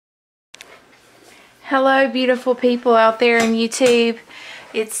Hello beautiful people out there on YouTube.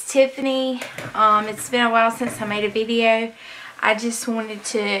 It's Tiffany. It's been a while since I made a video. I just wanted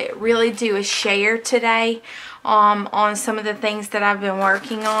to really do a share today on some of the things that I've been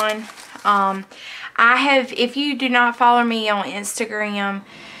working on. If you do not follow me on Instagram,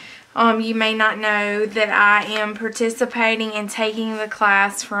 you may not know that I am participating and taking the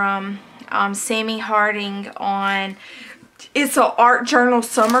class from Samie Harding on, it's an art journal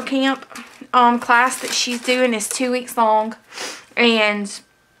summer camp class that she's doing. Is 2 weeks long, and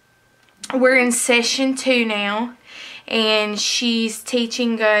we're in session 2 now, and she's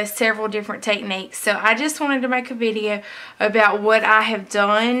teaching us several different techniques. So I just wanted to make a video about what I have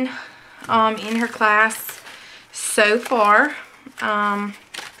done in her class so far. I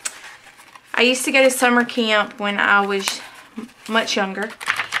used to go to summer camp when I was much younger.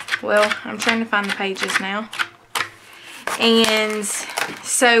 Well, I'm trying to find the pages now. And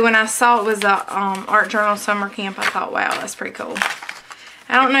so when I saw it was a art journal summer camp, I thought, wow, that's pretty cool.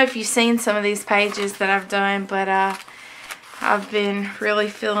 I don't know if you've seen some of these pages that I've done, but I've been really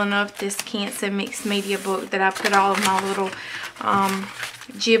filling up this Cancer mixed media book that I put all of my little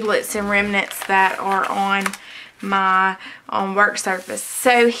giblets and remnants that are on my work surface.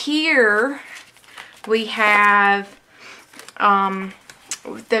 So here we have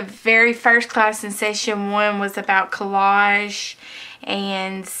the very first class in session 1 was about collage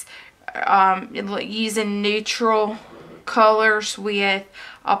and using neutral colors with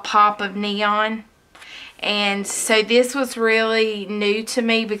a pop of neon. And so this was really new to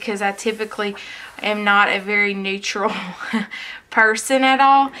me because I typically am not a very neutral person at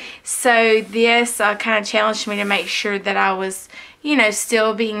all. So this kind of challenged me to make sure that I was, you know,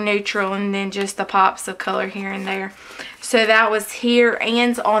 still being neutral, and then just the pops of color here and there. So that was here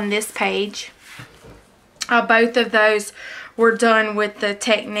and on this page. Both of those were done with the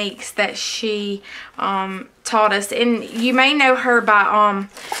techniques that she taught us. And you may know her by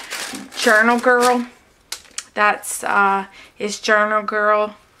Journal Girl. That's is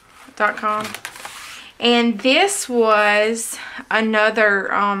journalgirl.com. And this was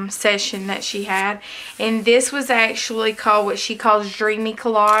another session that she had. And this was actually called what she calls Dreamy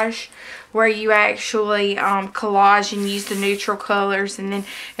Collage, where you actually collage and use the neutral colors and then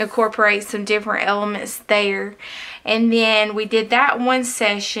incorporate some different elements there. And then we did that one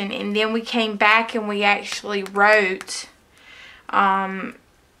session, and then we came back and we actually wrote our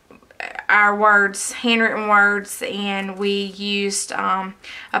words, handwritten words, and we used a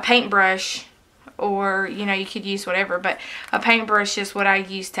paintbrush. Or, you know, you could use whatever, but a paintbrush is what I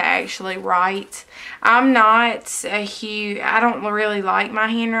use to actually write. I'm not a huge, I don't really like my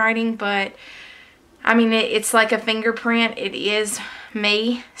handwriting, but I mean, it's like a fingerprint. It is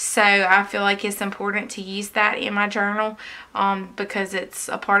me, so I feel like it's important to use that in my journal because it's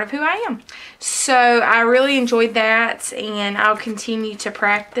a part of who I am. So I really enjoyed that, and I'll continue to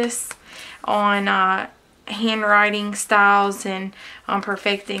practice on handwriting styles and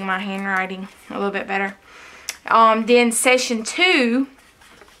perfecting my handwriting a little bit better. Then session 2,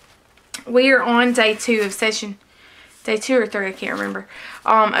 we are on day 2 of session, day 2 or 3, I can't remember,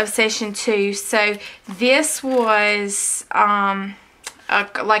 of session 2. So this was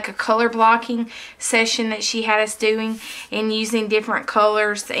like a color blocking session that she had us doing, and using different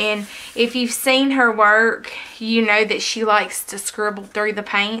colors. And if you've seen her work, you know that she likes to scribble through the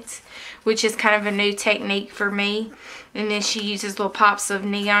paint, which is kind of a new technique for me. And then she uses little pops of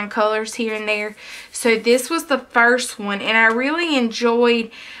neon colors here and there. So this was the first one, and I really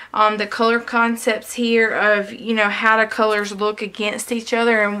enjoyed the color concepts here of, you know, how do colors look against each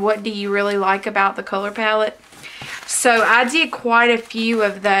other and what do you really like about the color palette. So I did quite a few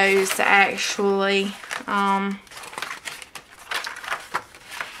of those actually.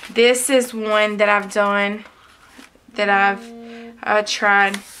 This is one that I've done that I've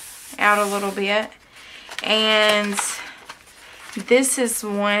tried out a little bit, and this is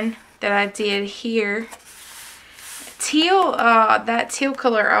one that I did here. Teal, that teal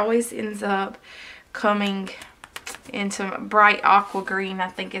color always ends up coming into bright aqua green, I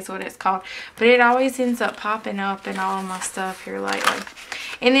think is what it's called, but it always ends up popping up in all of my stuff here lately.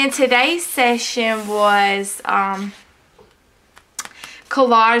 And then today's session was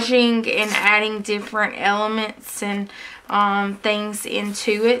collaging and adding different elements and things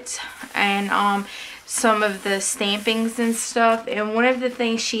into it, and some of the stampings and stuff. And one of the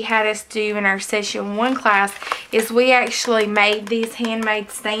things she had us do in our session 1 class is we actually made these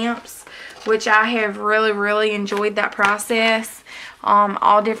handmade stamps, which I have really enjoyed that process.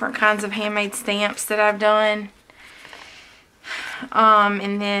 All different kinds of handmade stamps that I've done.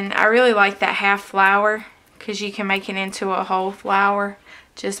 And then I really like that half flower, because you can make it into a whole flower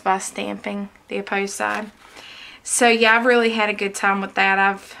just by stamping the opposed side. So yeah, I've really had a good time with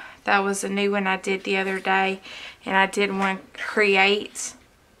that. That was a new one I did the other day, and I did one create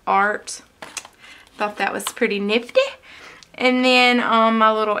art. Thought that was pretty nifty. And then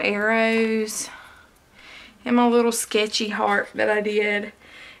my little arrows and my little sketchy heart that I did,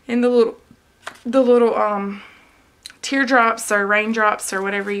 and the little teardrops or raindrops or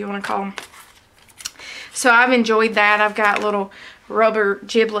whatever you want to call them. So I've enjoyed that. I've got little rubber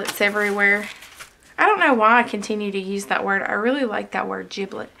giblets everywhere. I don't know why I continue to use that word. I really like that word,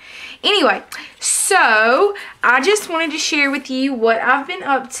 giblet. Anyway, so I just wanted to share with you what I've been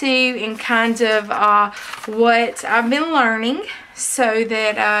up to and kind of what I've been learning, so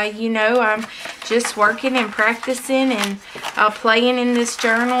that, you know, I'm just working and practicing and playing in this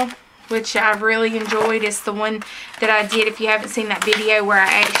journal, which I've really enjoyed. It's the one that I did, if you haven't seen that video, where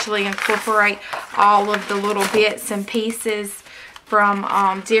I actually incorporate all of the little bits and pieces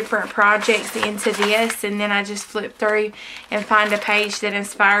from different projects into this, and then I just flip through and find a page that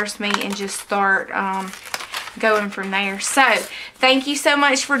inspires me and just start going from there. So thank you so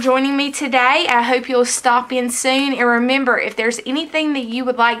much for joining me today. I hope you'll stop in soon, and remember, if there's anything that you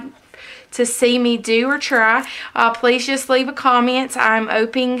would like to see me do or try, please just leave a comment. I'm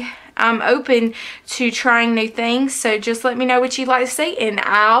open to trying new things, so just let me know what you'd like to see and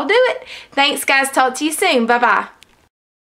I'll do it. Thanks guys, talk to you soon. Bye bye.